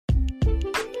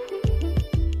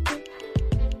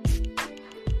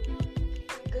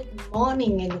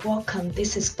Morning and welcome.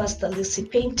 This is Pastor Lucy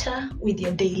Painter with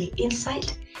your daily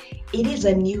insight. It is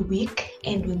a new week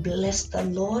and we bless the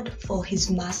Lord for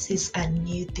His mercies are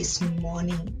new this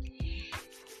morning.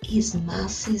 His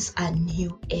mercies are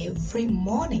new every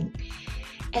morning.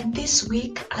 And this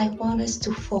week I want us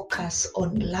to focus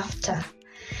on laughter.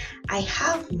 I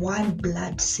have one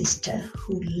blood sister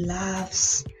who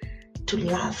loves to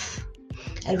laugh.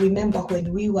 I remember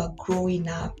when we were growing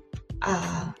up,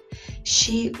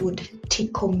 she would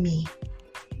tickle me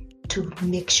to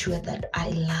make sure that I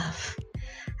laugh.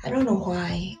 I don't know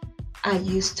why. I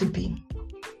used to be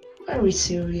very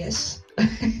serious.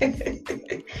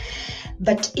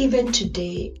 But even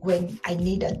today, when I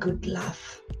need a good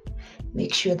laugh,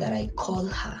 make sure that I call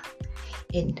her,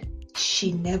 and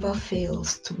she never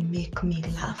fails to make me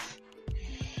laugh.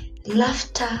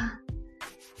 Laughter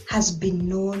has been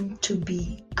known to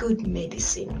be good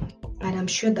medicine. And I'm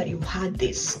sure that you've heard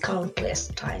this countless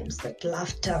times, that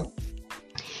laughter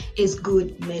is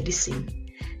good medicine.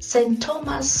 St.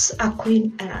 Thomas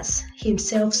Aquinas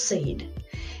himself said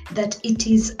that it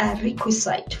is a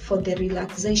requisite for the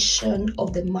relaxation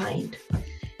of the mind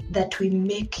that we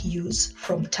make use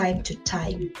from time to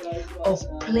time of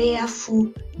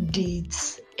playful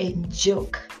deeds and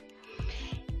joke.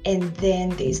 And then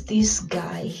there's this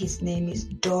guy, his name is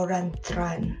Doran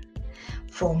Tran,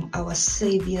 from Our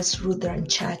Saviour's Lutheran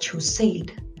Church, who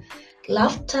said,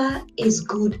 laughter is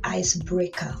good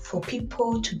icebreaker for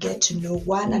people to get to know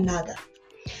one another.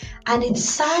 And it's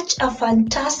such a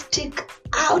fantastic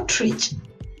outreach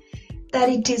that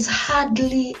it is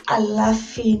hardly a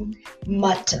laughing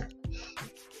matter.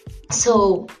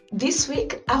 So this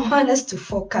week, I want us to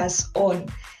focus on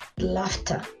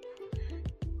laughter.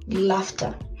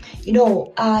 Laughter. You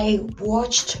know, I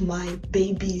watched my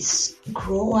babies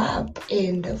grow up,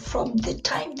 and from the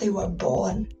time they were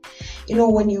born, you know,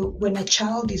 when a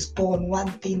child is born,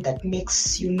 one thing that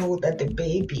makes you know that the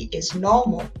baby is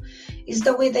normal is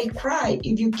the way they cry.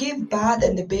 If you give birth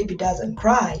and the baby doesn't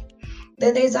cry,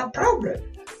 then there's a problem.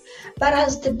 But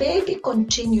as the baby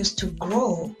continues to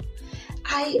grow,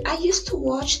 I used to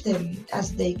watch them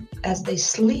as they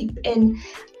sleep, and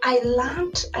I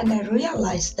learned and I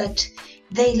realized that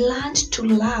they learned to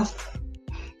laugh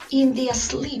in their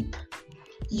sleep.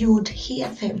 You'd hear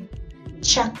them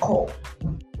chuckle,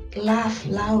 laugh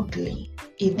loudly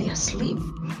in their sleep.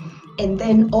 And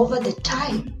then over the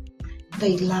time,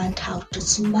 they learned how to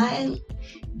smile,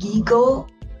 giggle,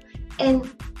 and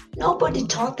nobody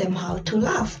taught them how to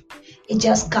laugh. It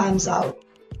just comes out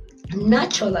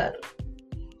naturally.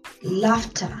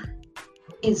 Laughter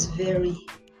is very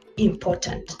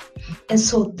important. And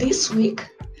so this week,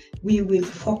 we will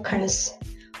focus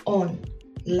on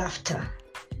laughter.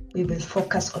 We will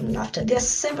focus on laughter. There are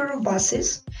several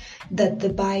verses that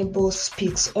the Bible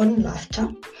speaks on laughter.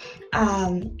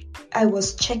 I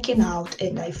was checking out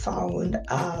and I found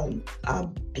a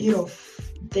bit of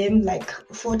them, like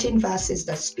 14 verses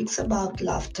that speaks about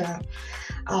laughter.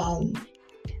 And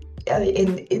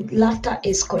laughter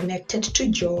is connected to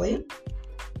joy.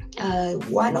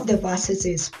 One of the verses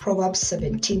is Proverbs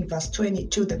 17 verse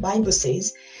 22. The Bible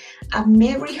says, a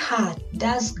merry heart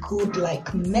does good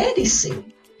like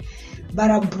medicine, but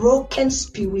a broken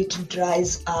spirit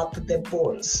dries up the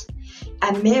bones.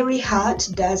 A merry heart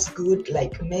does good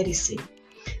like medicine,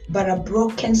 but a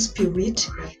broken spirit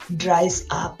dries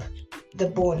up the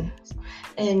bones.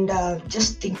 And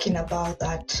just thinking about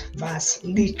that verse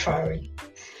literally,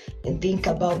 and think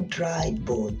about dry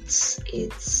bones.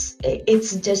 It's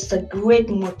just a great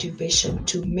motivation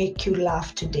to make you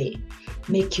laugh today,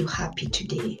 make you happy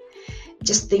today.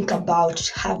 Just think about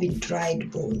having dried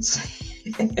bones.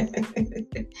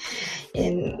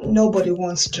 And nobody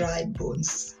wants dried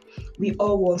bones. We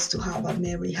all want to have a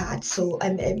merry heart. So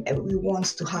and we want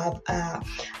to have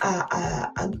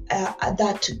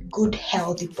that good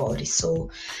healthy body. So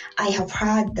I have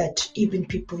heard that even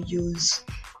people use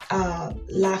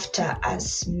laughter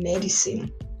as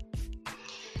medicine.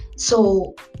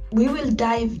 So we will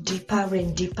dive deeper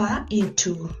and deeper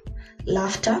into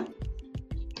laughter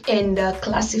and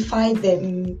classify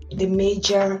the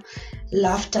major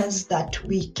laughters that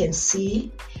we can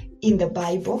see in the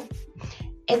Bible.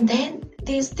 And then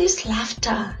there's this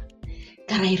laughter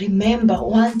that I remember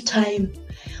one time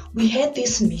we had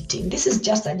this meeting. This is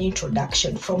just an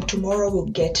introduction. From tomorrow we'll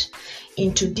get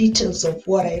into details of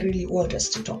what I really want us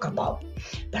to talk about.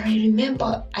 But I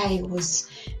remember I was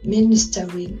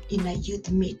ministering in a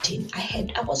youth meeting. I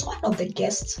was one of the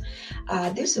guests.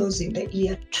 This was in the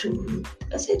year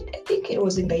I think it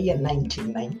was in the year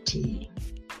 1990.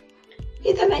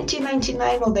 Either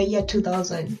 1999 or the year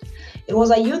 2000. It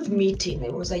was a youth meeting.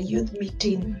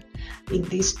 in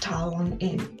this town,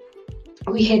 and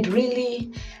we had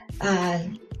really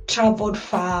traveled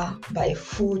far by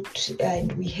foot,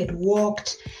 and we had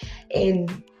walked,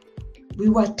 and we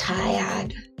were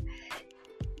tired.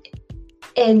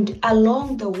 And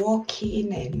along the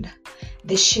walking and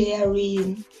the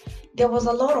sharing, there was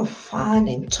a lot of fun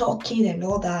and talking and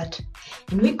all that.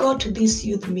 And we got to this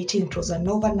youth meeting. It was an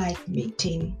overnight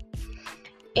meeting.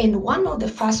 And one of the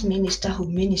first minister who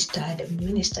ministered.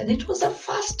 It was the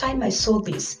first time I saw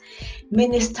this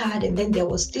ministered. And then there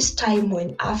was this time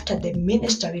when, after the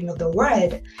ministering of the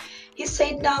word, he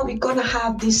said, now we're going to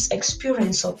have this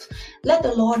experience of, let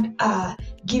the Lord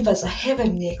give us a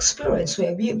heavenly experience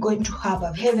where we are going to have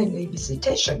a heavenly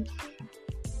visitation.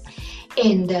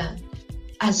 And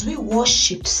as we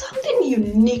worshipped, something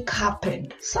unique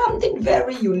happened. Something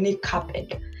very unique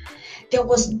happened. There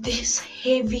was this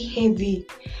heavy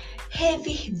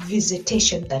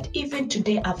visitation that even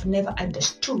today I've never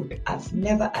understood.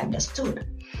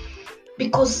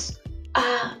 Because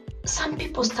some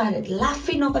people started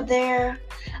laughing over there.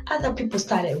 Other people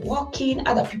started walking.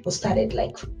 Other people started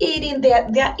like eating.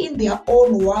 They're in their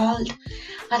own world.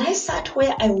 And I sat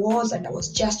where I was and I was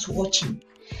just watching.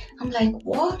 I'm like,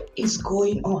 what is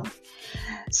going on?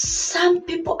 Some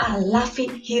people are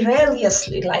laughing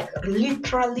hilariously, like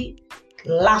literally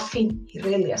laughing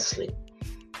hilariously.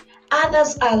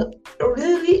 Others are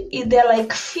really, they're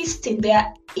like feasting.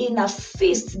 They're in a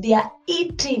feast. They are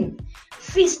eating,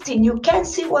 feasting. You can't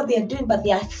see what they're doing, but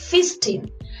they are feasting.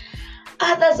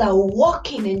 Others are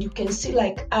walking, and you can see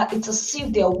like it's as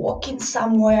if they're walking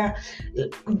somewhere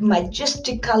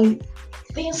majestically.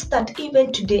 Things that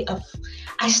even today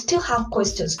I still have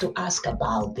questions to ask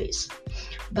about this.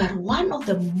 But one of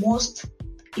the most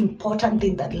important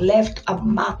things that left a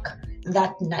mark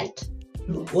that night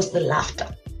was the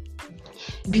laughter.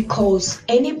 Because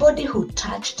anybody who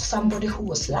touched somebody who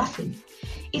was laughing,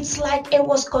 it's like it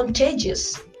was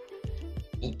contagious.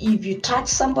 If you touch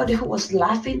somebody who was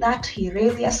laughing, that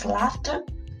hilarious laughter,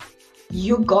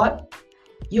 you got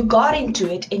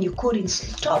into it and you couldn't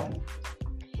stop.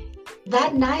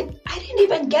 That night, I didn't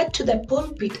even get to the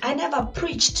pulpit. I never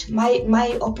preached.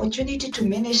 My opportunity to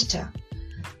minister,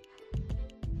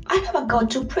 I never got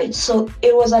to preach. So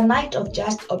it was a night of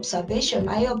just observation.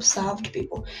 I observed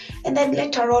people. And then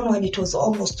later on, when it was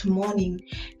almost morning,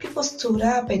 people stood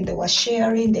up and they were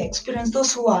sharing their experience.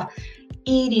 Those who were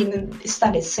eating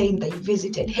started saying they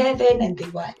visited heaven and they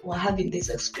were having this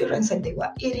experience and they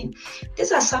were eating.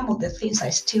 These are some of the things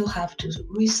I still have to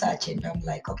research, and I'm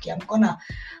like, okay,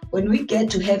 when we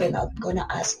get to heaven, I'm gonna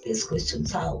ask these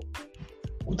questions, how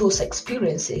those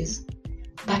experiences.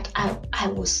 But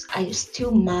I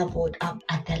still marveled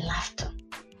at the laughter.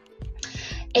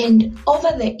 And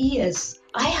over the years,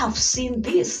 I have seen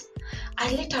this.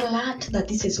 I later learned that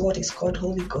this is what is called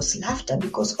Holy Ghost laughter,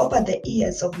 because over the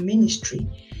years of ministry,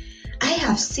 I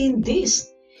have seen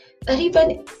this, that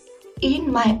even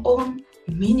in my own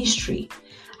ministry,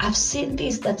 I've seen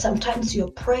this, that sometimes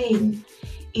you're praying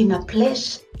in a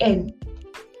place and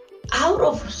out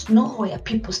of nowhere,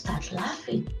 people start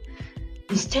laughing.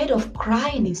 Instead of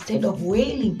crying, instead of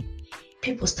wailing,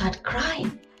 people start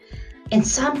crying. And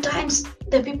sometimes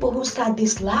the people who start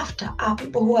this laughter are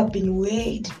people who have been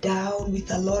weighed down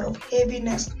with a lot of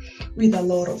heaviness, with a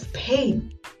lot of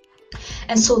pain.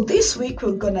 And so this week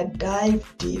we're going to dive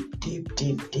deep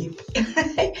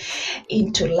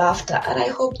into laughter. And I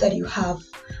hope that you have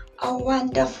a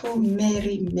wonderful,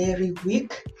 merry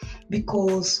week,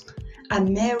 because a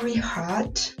merry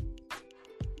heart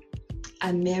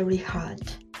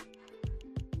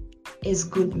is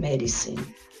good medicine,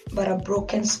 but a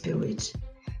broken spirit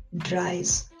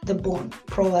dries the bone.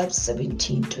 Proverbs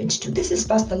 17:22. This is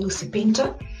Pastor Lucy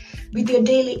Painter with your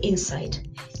daily insight,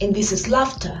 and this is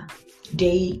Laughter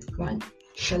Day 1.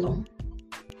 Shalom.